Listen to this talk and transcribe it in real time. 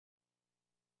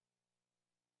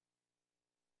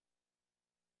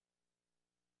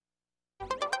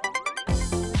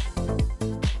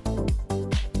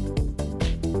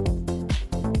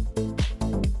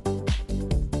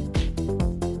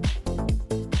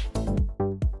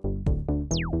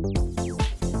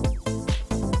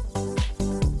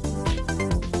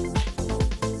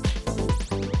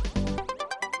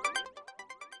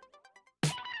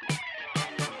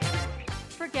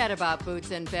Forget about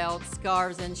boots and belts,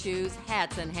 scarves and shoes,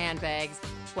 hats and handbags.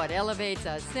 What elevates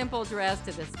a simple dress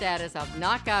to the status of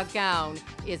knockout gown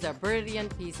is a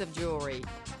brilliant piece of jewelry.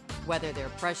 Whether they're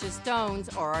precious stones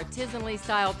or artisanally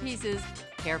styled pieces,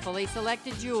 carefully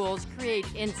selected jewels create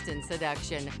instant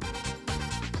seduction.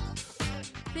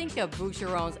 Think of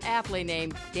Boucheron's aptly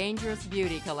named Dangerous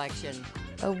Beauty collection.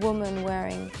 A woman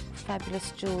wearing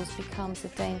fabulous jewels becomes a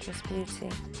dangerous beauty.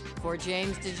 For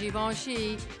James de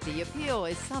Givenchy, the appeal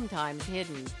is sometimes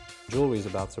hidden. Jewelry is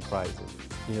about surprises.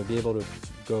 Be able to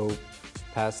go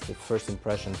past the first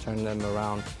impression, turn them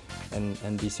around,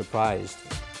 and be surprised.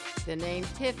 The name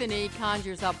Tiffany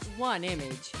conjures up one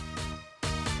image.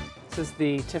 This is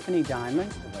the Tiffany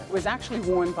diamond. It was actually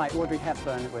worn by Audrey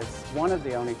Hepburn. It was one of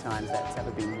the only times that's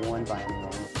ever been worn by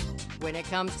anyone. When it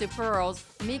comes to pearls,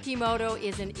 Mikimoto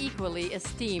is an equally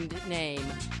esteemed name.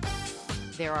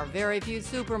 There are very few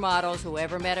supermodels who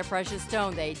ever met a precious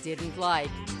stone they didn't like.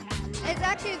 It's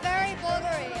actually very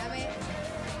Bulgari. I mean,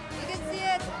 you can see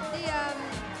it, the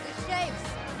shapes,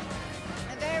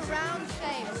 the very round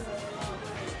shapes.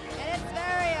 And it's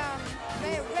very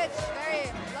rich,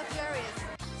 very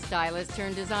luxurious. Stylist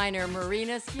turned designer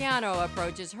Marina Schiano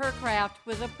approaches her craft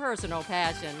with a personal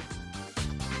passion.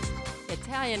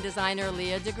 Italian designer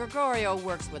Lia de Gregorio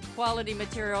works with quality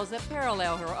materials that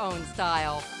parallel her own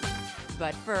style.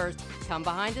 But first, come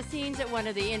behind the scenes at one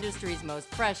of the industry's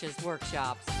most precious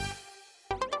workshops.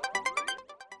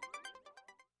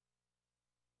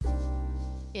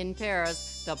 In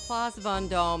Paris, the Place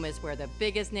Vendome is where the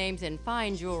biggest names in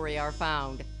fine jewelry are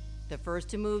found. The first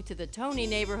to move to the Tony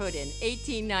neighborhood in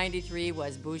 1893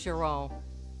 was Boucheron.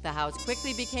 The house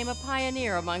quickly became a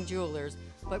pioneer among jewelers,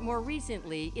 but more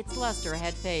recently, its luster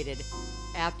had faded.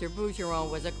 After Boucheron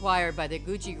was acquired by the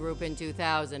Gucci Group in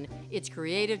 2000, its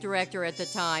creative director at the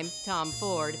time, Tom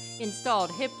Ford,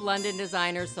 installed hip London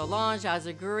designer Solange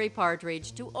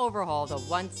Azaguri-Partridge to overhaul the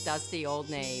once dusty old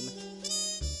name.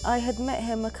 I had met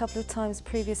him a couple of times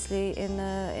previously in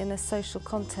a social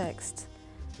context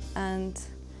and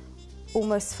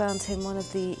almost found him one of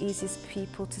the easiest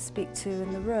people to speak to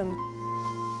in the room.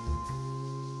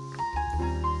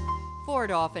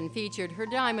 Ford often featured her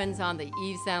diamonds on the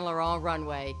Yves Saint Laurent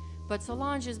runway, but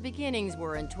Solange's beginnings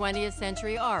were in 20th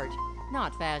century art,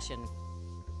 not fashion.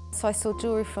 So I saw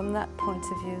jewelry from that point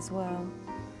of view as well.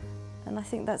 And I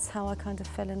think that's how I kind of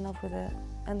fell in love with it.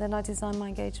 And then I designed my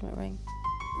engagement ring,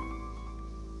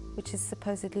 which is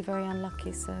supposedly very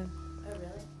unlucky, so... Oh,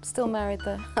 really? Still married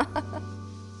though.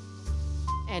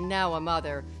 And now a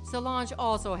mother, Solange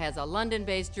also has a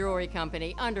London-based jewelry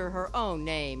company under her own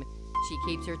name. She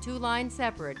keeps her two lines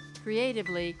separate,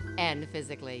 creatively and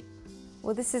physically.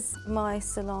 Well, this is my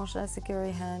Solange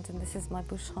Azaguri hand, and this is my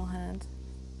Boucheron hand.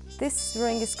 This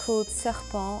ring is called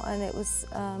Serpent, and it was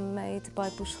made by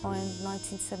Boucheron in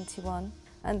 1971.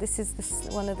 And this is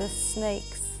one of the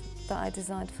snakes that I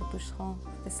designed for Boucheron,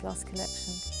 this last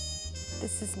collection.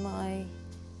 This is my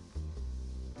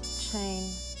chain,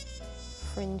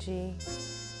 fringy,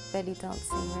 belly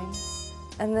dancing ring.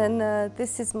 And then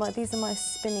these are my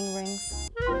spinning rings.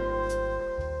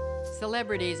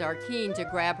 Celebrities are keen to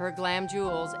grab her glam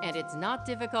jewels, and it's not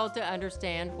difficult to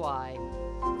understand why.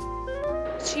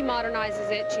 She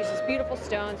modernizes it. She uses beautiful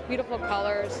stones, beautiful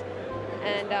colors,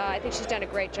 and I think she's done a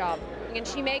great job. And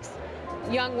she makes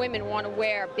young women want to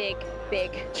wear big,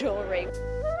 big jewelry.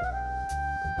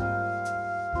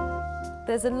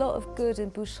 There's a lot of good in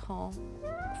Boucheron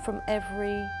from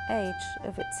every age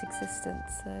of its existence,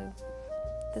 so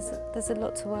there's a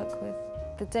lot to work with.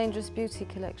 The Dangerous Beauty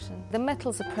collection. The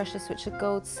metals are precious, which are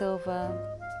gold, silver,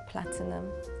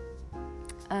 platinum.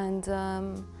 And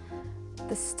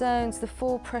the stones, the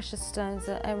four precious stones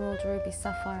are emerald, ruby,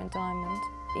 sapphire and diamond.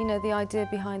 You know, the idea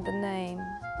behind the name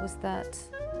was that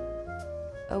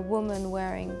a woman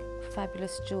wearing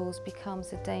fabulous jewels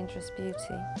becomes a dangerous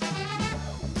beauty.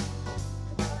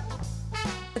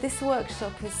 This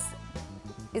workshop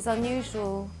is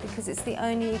unusual because it's the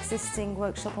only existing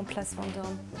workshop on Place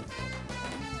Vendome.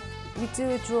 We do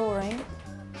a drawing.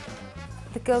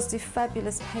 The girls do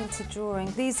fabulous painted drawing.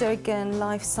 These are again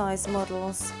life-size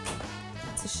models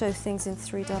to show things in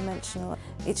three-dimensional.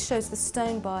 It shows the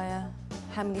stone buyer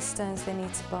how many stones they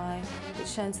need to buy. It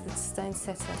shows the stone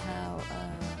setter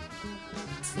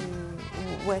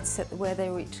where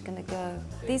they're each going to go.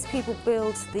 These people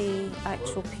build the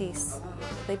actual piece.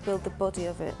 They build the body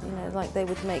of it, you know, like they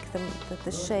would make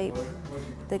the shape,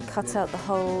 they'd cut out the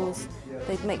holes,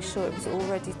 they'd make sure it was all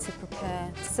ready to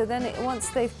prepare. So then once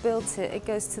they've built it, it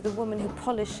goes to the woman who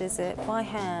polishes it by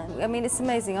hand. I mean, it's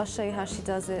amazing. I'll show you how she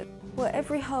does it. Well,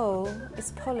 every hole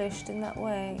is polished in that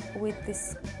way with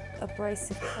this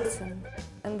abrasive cotton.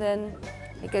 and then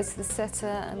it goes to the setter,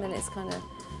 and then it's kind of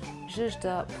zhuzhed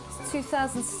up. It's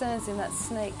 2,000 stones in that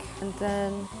snake, and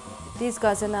then these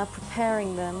guys are now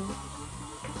preparing them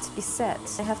to be set.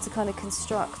 They have to kind of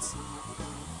construct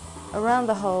around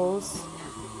the holes.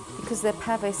 Because they're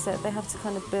pavé set, they have to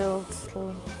kind of build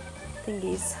little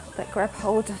thingies that grab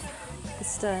hold of the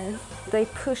stone. They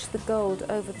push the gold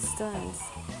over the stones.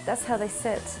 That's how they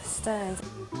set stones.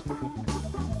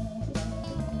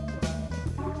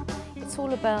 It's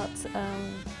all about,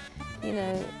 you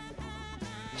know,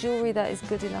 jewellery that is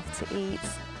good enough to eat.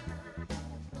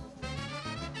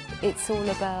 It's all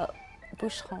about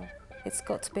Boucheron. It's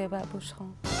got to be about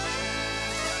Boucheron.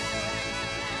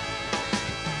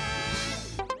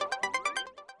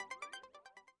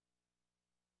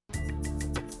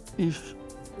 If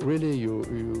really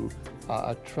you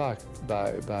are attracted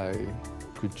by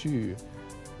couture,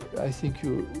 I think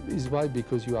it's why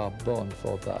because you are born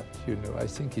for that. You know, I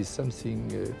think it's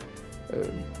something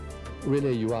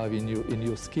really you have in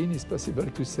your skin. Is possible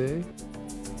to say.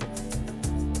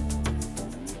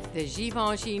 The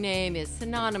Givenchy name is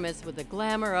synonymous with the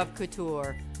glamour of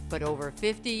couture, but over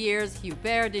 50 years,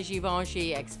 Hubert de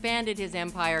Givenchy expanded his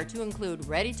empire to include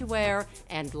ready-to-wear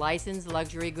and licensed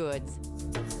luxury goods.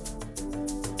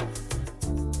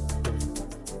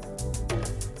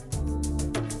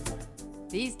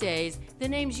 These days, the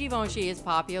name Givenchy is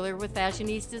popular with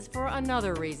fashionistas for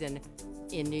another reason.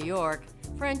 In New York,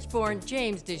 French-born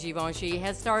James de Givenchy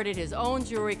has started his own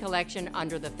jewelry collection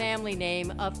under the family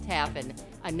name of Taffin,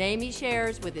 a name he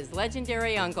shares with his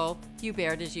legendary uncle,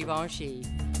 Hubert de Givenchy.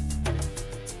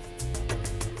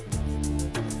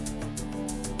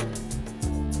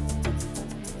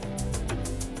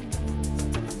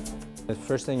 The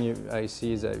first thing I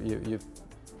see is that you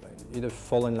either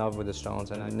fall in love with the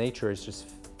stones, and nature is just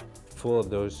full of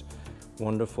those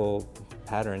wonderful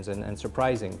patterns and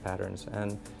surprising patterns.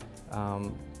 And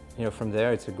you know, from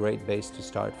there, it's a great base to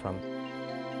start from.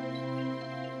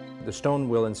 The stone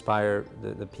will inspire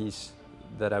the piece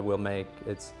that I will make.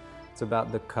 It's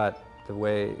about the cut, the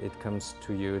way it comes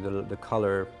to you, the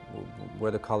color,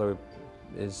 where the color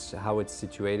is, how it's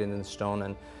situated in the stone,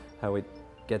 and how it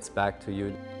gets back to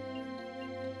you.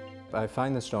 I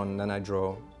find the stone and then I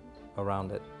draw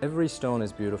around it. Every stone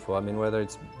is beautiful. I mean, whether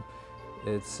it's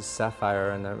a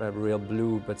sapphire and a real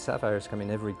blue, but sapphires come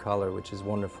in every color, which is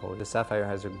wonderful. The sapphire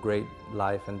has a great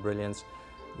life and brilliance.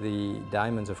 The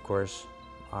diamonds, of course,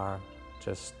 are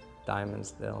just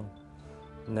diamonds. They'll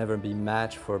never be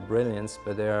matched for brilliance,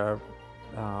 but they are,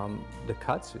 the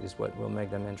cuts is what will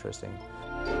make them interesting.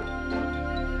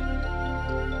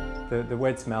 The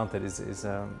way it's mounted is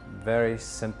a very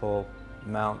simple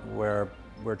mount where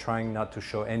we're trying not to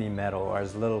show any metal or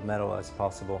as little metal as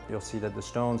possible. You'll see that the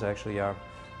stones actually are,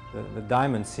 the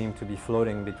diamonds seem to be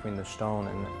floating between the stone,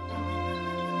 and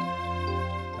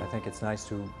I think it's nice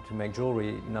to make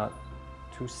jewelry not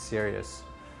too serious.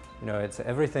 You know, it's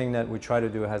everything that we try to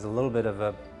do has a little bit of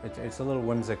it's a little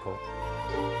whimsical.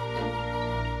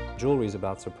 Jewelry is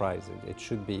about surprise. It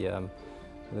should be,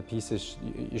 the pieces,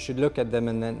 you should look at them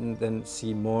and then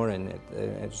see more in it.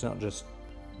 It's not just,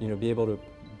 you know, be able to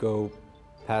go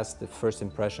past the first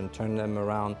impression, turn them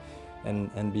around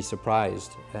and be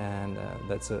surprised. And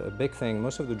that's a big thing.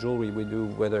 Most of the jewelry we do,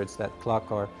 whether it's that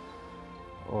clock or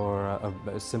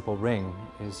a simple ring,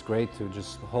 is great to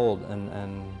just hold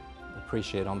and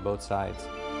appreciate on both sides.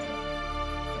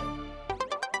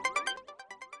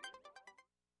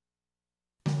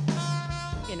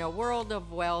 In a world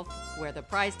of wealth, where the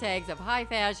price tags of high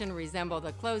fashion resemble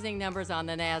the closing numbers on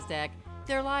the NASDAQ,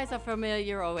 there lies a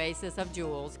familiar oasis of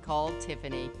jewels called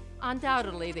Tiffany,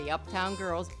 undoubtedly the uptown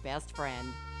girl's best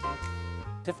friend.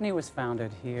 Tiffany was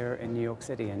founded here in New York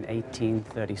City in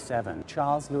 1837.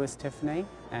 Charles Louis Tiffany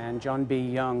and John B.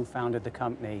 Young founded the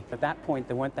company. At that point,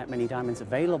 there weren't that many diamonds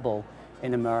available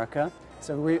in America,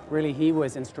 so really he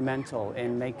was instrumental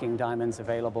in making diamonds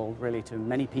available really to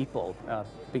many people,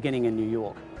 beginning in New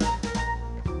York.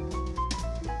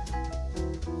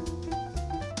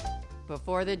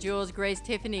 Before the jewels grace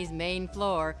Tiffany's main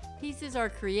floor, pieces are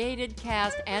created,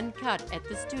 cast, and cut at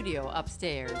the studio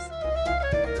upstairs.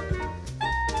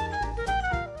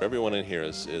 Everyone in here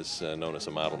is known as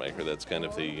a model maker. That's kind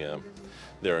of the,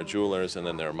 there are jewelers and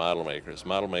then there are model makers.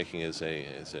 Model making is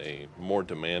a more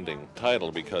demanding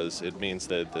title because it means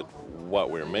that what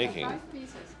we're making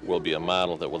will be a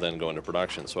model that will then go into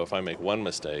production. So if I make one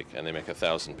mistake and they make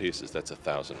 1,000 pieces, that's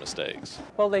 1,000 mistakes.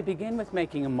 Well, they begin with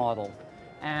making a model.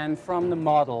 And from the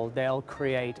model, they'll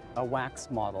create a wax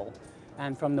model.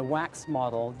 And from the wax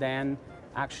model, then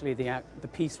actually the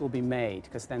piece will be made,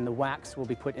 because then the wax will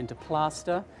be put into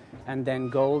plaster and then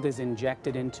gold is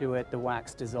injected into it, the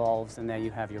wax dissolves, and there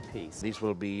you have your piece. These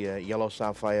will be yellow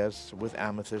sapphires with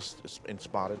amethyst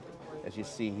inspired, as you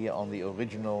see here on the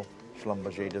original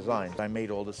Schlumberger design. I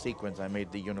made all the sequins. I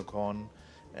made the unicorn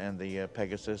and the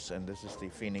Pegasus, and this is the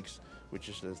phoenix, which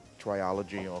is the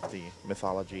trilogy of the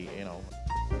mythology, you know.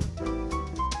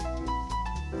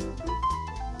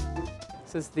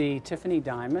 This is the Tiffany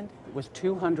diamond. It was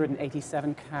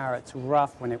 287 carats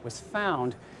rough when it was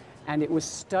found, and it was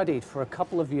studied for a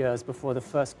couple of years before the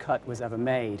first cut was ever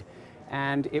made.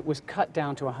 And it was cut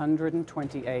down to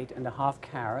 128.5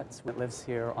 carats. It lives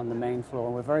here on the main floor,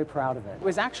 and we're very proud of it. It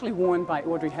was actually worn by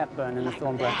Audrey Hepburn in The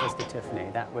Thorn Breakfast at Tiffany.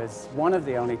 That was one of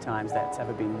the only times that's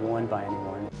ever been worn by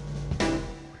anyone.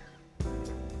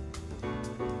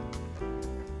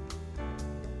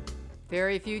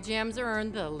 Very few gems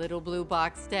earn the little blue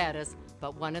box status,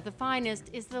 but one of the finest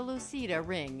is the Lucida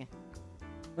ring.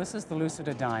 This is the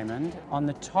Lucida diamond. On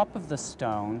the top of the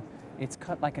stone, it's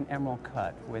cut like an emerald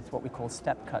cut with what we call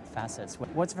step-cut facets.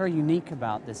 What's very unique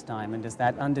about this diamond is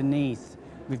that underneath,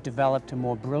 we've developed a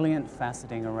more brilliant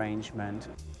faceting arrangement.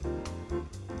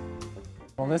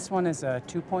 Well, this one is a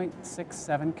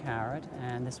 2.67 carat,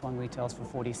 and this one retails for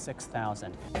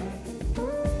 $46,000.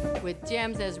 With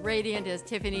gems as radiant as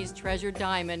Tiffany's treasured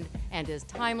diamond and as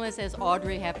timeless as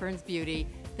Audrey Hepburn's beauty,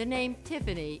 the name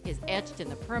Tiffany is etched in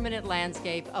the permanent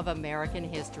landscape of American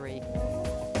history.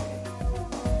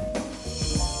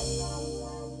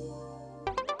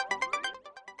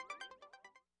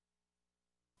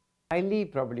 I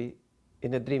live probably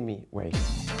in a dreamy way.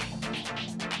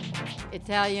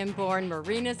 Italian-born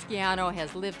Marina Schiano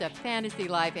has lived a fantasy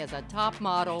life as a top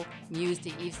model, muse to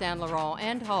Yves Saint Laurent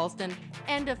and Halston,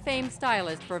 and a famed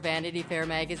stylist for Vanity Fair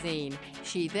magazine.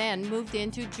 She then moved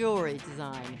into jewelry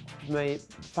design. My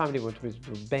family wanted me to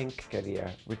do bank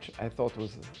career, which I thought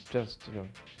was just,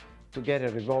 to get a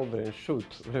revolver and shoot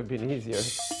would have been easier.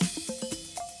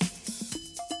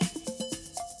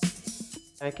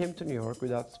 I came to New York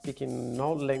without speaking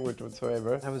no language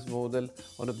whatsoever. I was modeled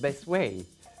on the best way,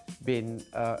 being,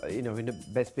 in the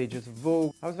best pages of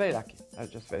Vogue. I was very lucky. I was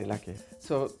just very lucky.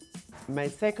 So my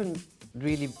second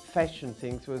really fashion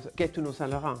things was get to know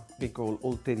Saint Laurent, be called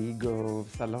alter ego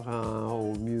of Saint Laurent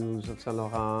or muse of Saint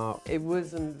Laurent. It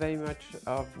wasn't very much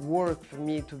of work for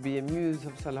me to be a muse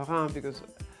of Saint Laurent because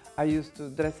I used to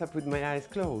dress up with my eyes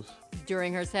closed.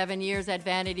 During her 7 years at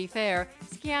Vanity Fair,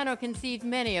 Schiano conceived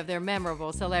many of their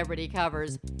memorable celebrity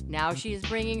covers. Now she is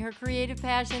bringing her creative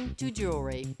passion to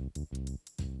jewelry.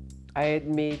 I had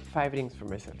made 5 rings for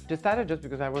myself. Just started just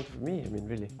because I wanted for me,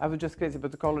 really. I was just crazy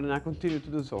about the color and I continue to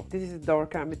do so. This is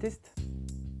dark amethyst.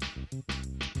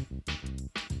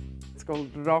 It's called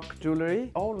rock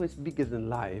jewelry. Always bigger than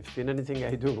life in anything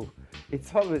I do.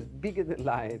 It's always bigger than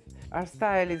life. Our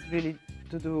style is really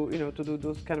to do, to do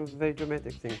those kind of very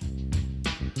dramatic things.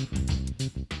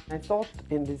 I thought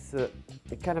in this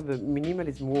kind of a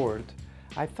minimalism world,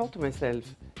 I thought to myself,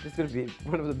 this is going to be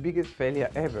one of the biggest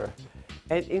failures ever.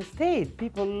 And instead,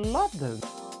 people love them.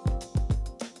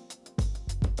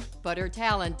 But her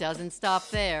talent doesn't stop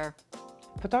there.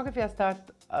 Photography I started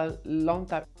a long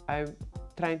time. I'm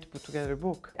trying to put together a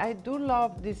book. I do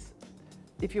love this,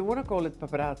 if you want to call it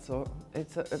paparazzo,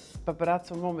 it's a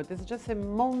paparazzo moment. It's just a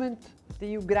moment that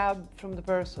you grab from the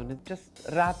person. It's just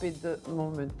a rapid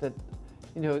moment that,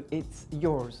 it's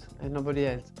yours and nobody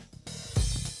else.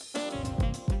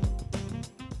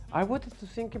 I wanted to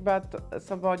think about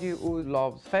somebody who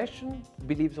loves fashion,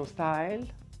 believes on style,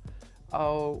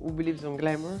 who believes on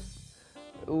glamour,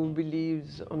 who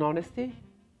believes on honesty,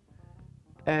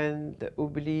 and who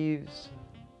believes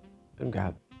in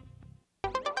God.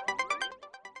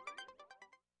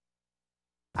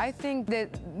 I think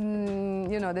that,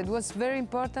 that was very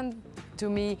important to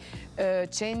me,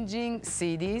 changing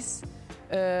cities,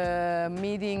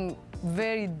 meeting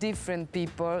very different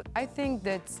people. I think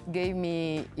that gave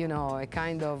me, a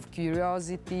kind of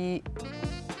curiosity.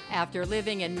 After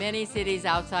living in many cities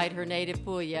outside her native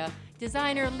Puglia,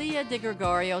 designer Lia de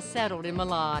Gregorio settled in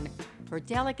Milan. Her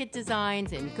delicate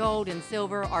designs in gold and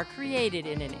silver are created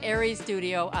in an airy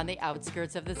studio on the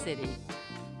outskirts of the city.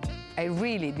 I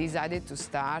really decided to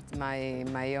start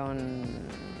my own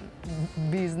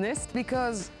business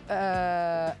because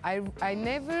I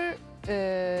never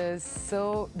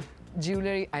saw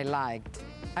jewelry I liked.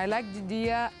 I liked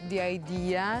the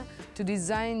idea to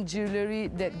design jewelry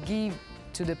that give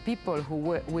to the people who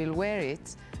will wear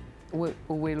it, who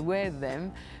will wear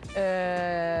them.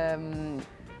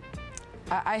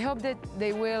 I hope that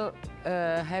they will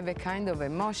have a kind of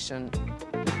emotion.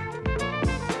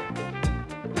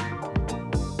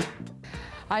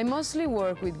 I mostly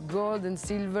work with gold and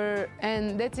silver,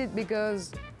 and that's it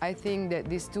because I think that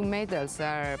these two metals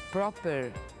are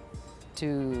proper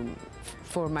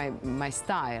for my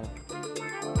style.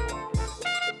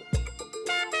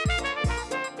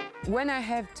 When I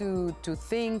have to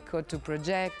think or to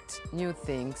project new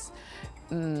things,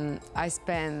 I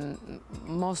spend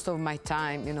most of my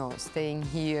time, staying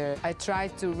here. I try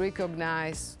to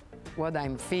recognize what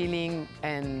I'm feeling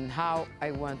and how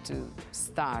I want to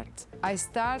start. I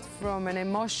start from an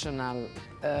emotional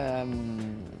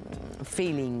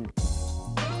feeling.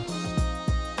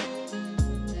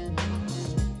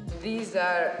 These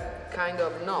are kind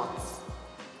of knots,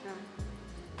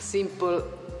 simple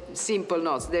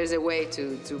knots. There's a way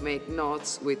to make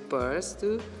knots with pearls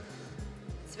too.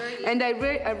 And I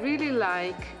really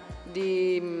like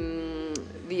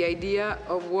the idea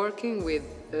of working with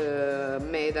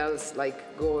metals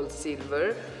like gold,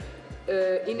 silver,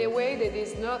 in a way that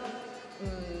is not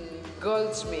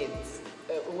goldsmith's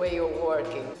way of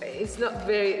working. It's not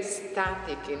very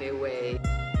static in a way.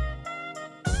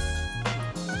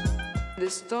 The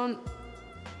stone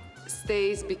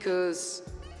stays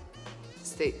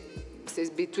stays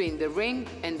between the ring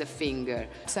and the finger.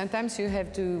 Sometimes you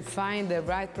have to find the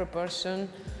right proportion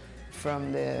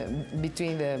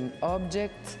between the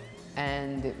object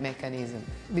and the mechanism.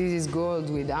 This is gold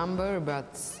with amber,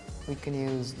 but we can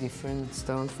use different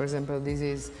stones. For example, this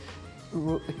is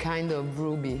a kind of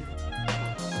ruby.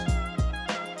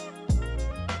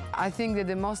 I think that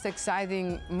the most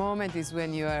exciting moment is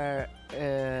when you are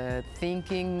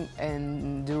thinking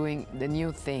and doing the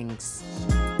new things.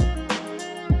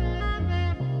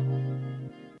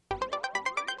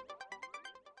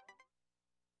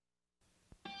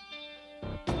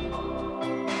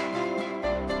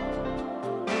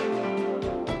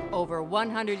 Over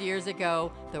 100 years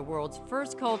ago, the world's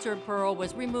first cultured pearl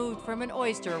was removed from an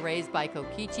oyster raised by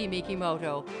Kokichi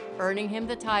Mikimoto, earning him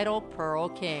the title Pearl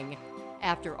King.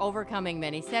 After overcoming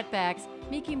many setbacks,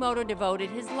 Mikimoto devoted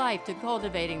his life to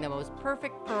cultivating the most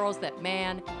perfect pearls that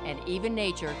man and even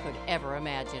nature could ever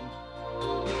imagine.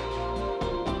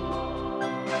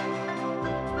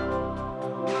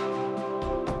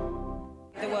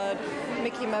 The word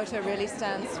Mikimoto really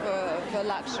stands for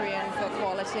luxury and for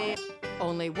quality.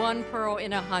 Only one pearl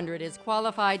in 100 is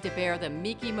qualified to bear the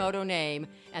Mikimoto name,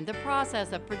 and the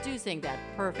process of producing that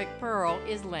perfect pearl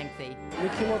is lengthy.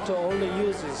 Mikimoto only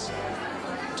uses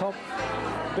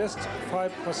best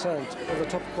 5% of the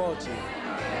top quality,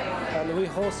 and we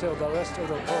wholesale the rest of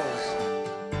the pearls.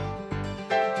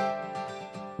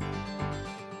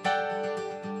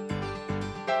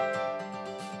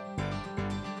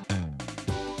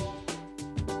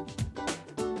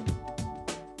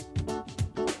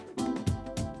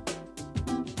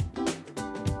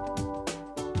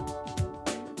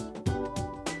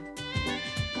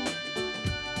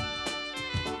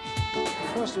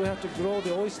 First, we have to grow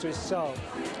the oyster itself.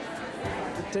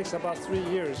 It takes about 3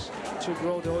 years to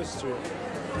grow the oyster.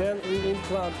 Then we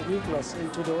implant the nucleus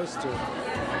into the oyster.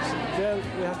 Then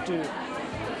we have to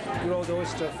grow the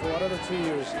oyster for another 3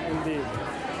 years in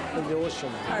the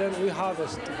ocean. Then we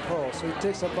harvest the pearl. So it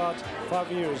takes about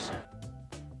 5 years.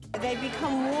 They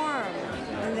become warm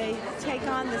and they take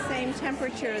on the same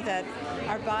temperature that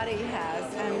our body has,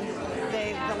 and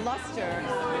the luster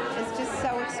is just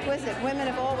so exquisite. Women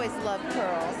have always loved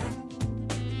pearls.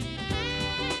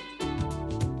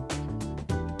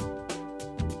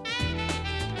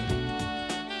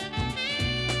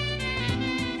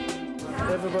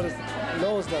 Everybody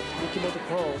knows that Mikimoto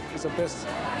pearl is the best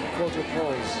quality of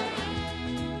pearls.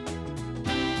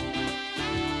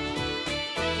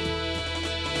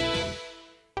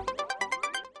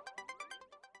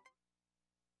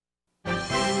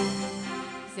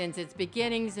 Since its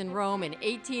beginnings in Rome in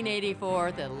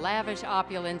 1884, the lavish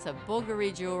opulence of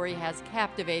Bulgari jewelry has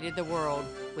captivated the world,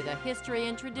 with a history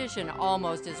and tradition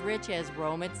almost as rich as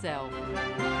Rome itself.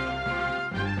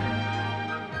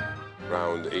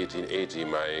 Around 1880,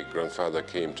 my grandfather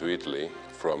came to Italy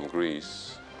from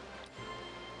Greece,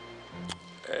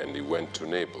 and he went to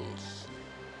Naples.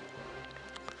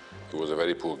 He was a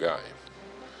very poor guy.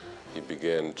 He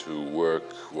began to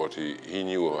work what he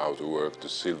knew how to work, the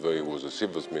silver. He was a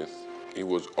silversmith. He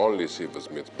was only a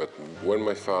silversmith, but when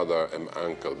my father and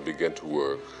uncle began to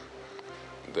work,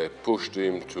 they pushed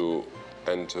him to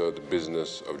enter the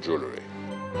business of jewelry.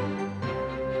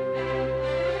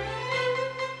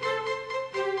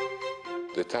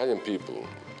 The Italian people,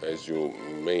 as you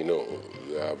may know,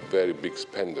 they are a very big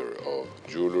spender of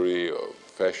jewelry, of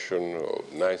fashion,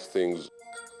 of nice things.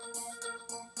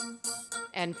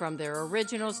 And from their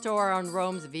original store on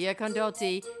Rome's Via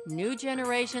Condotti, new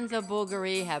generations of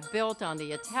Bulgari have built on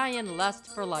the Italian lust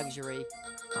for luxury.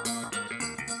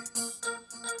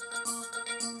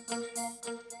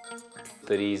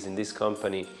 There is in this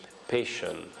company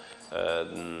passion,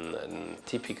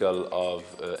 typical of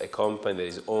a company that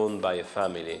is owned by a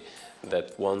family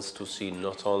that wants to see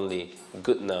not only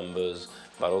good numbers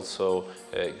but also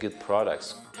good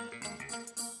products.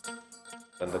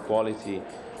 And the quality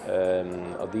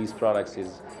of these products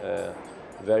is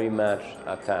very much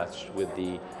attached with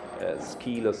the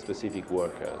skill of specific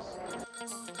workers.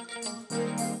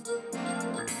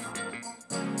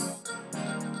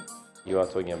 You are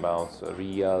talking about a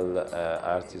real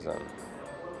artisan.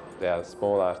 They are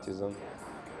small artisan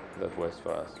that works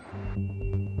for us.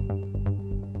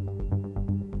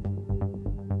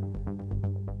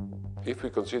 If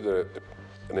we consider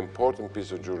an important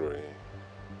piece of jewelry,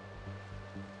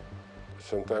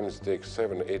 sometimes it takes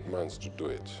 7 or 8 months to do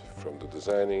it, from the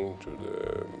designing to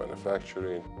the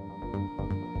manufacturing.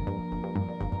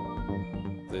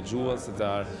 The jewels that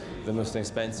are the most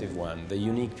expensive one, the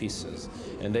unique pieces,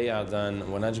 and they are done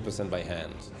 100% by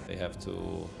hand. They have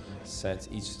to set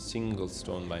each single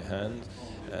stone by hand,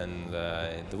 and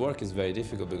the work is very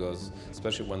difficult because,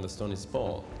 especially when the stone is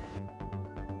small.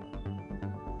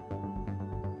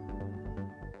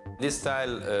 This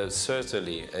style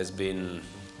certainly has been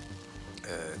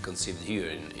conceived here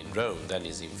in Rome, then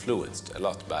is influenced a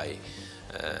lot by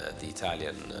the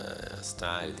Italian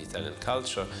style, the Italian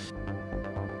culture.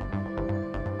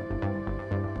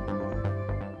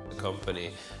 The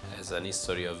company has an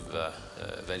history of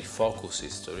very focused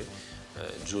history,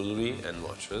 jewelry and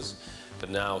watches. But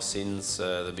now, since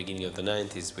the beginning of the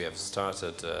 90s, we have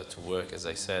started to work, as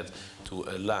I said, to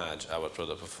enlarge our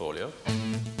product portfolio.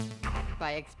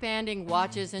 By expanding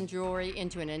watches and jewelry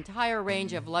into an entire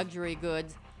range of luxury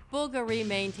goods, Bulgari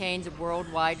maintains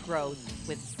worldwide growth.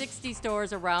 With 60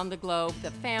 stores around the globe,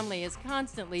 the family is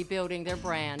constantly building their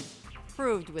brand,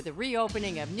 proved with the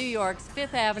reopening of New York's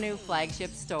Fifth Avenue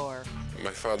flagship store. My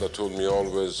father told me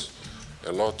always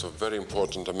a lot of very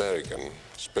important American,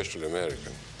 especially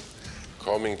American,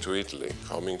 coming to Italy,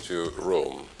 coming to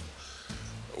Rome,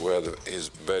 were his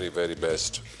very, very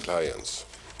best clients.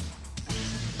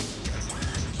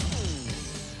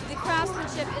 The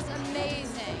craftsmanship is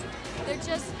amazing. They're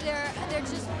just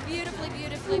beautifully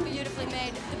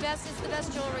made. It's the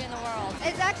best jewelry in the world.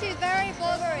 It's actually very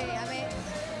Bulgari. I mean,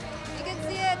 you can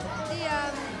see it,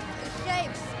 the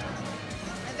shapes,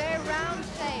 the very round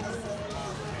shapes,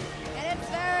 and it's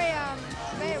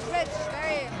very rich,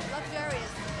 very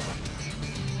luxurious.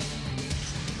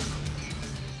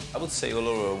 I would say all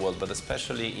over the world, but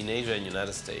especially in Asia and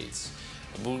United States,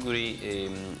 Bulgari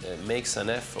makes an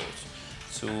effort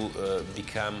to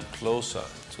become closer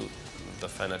to the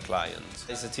final client.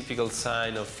 It's a typical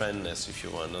sign of friendliness, if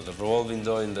you want. The revolving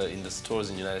door in the stores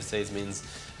in the United States means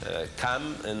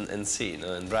come and see,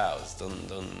 and browse.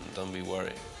 Don't be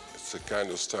worried. It's a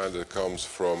kind of style that comes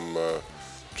from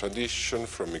tradition,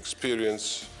 from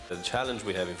experience. The challenge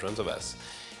we have in front of us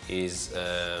is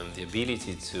the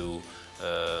ability to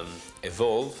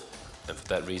evolve, and for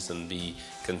that reason be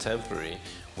contemporary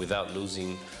without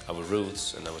losing our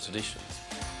roots and our traditions.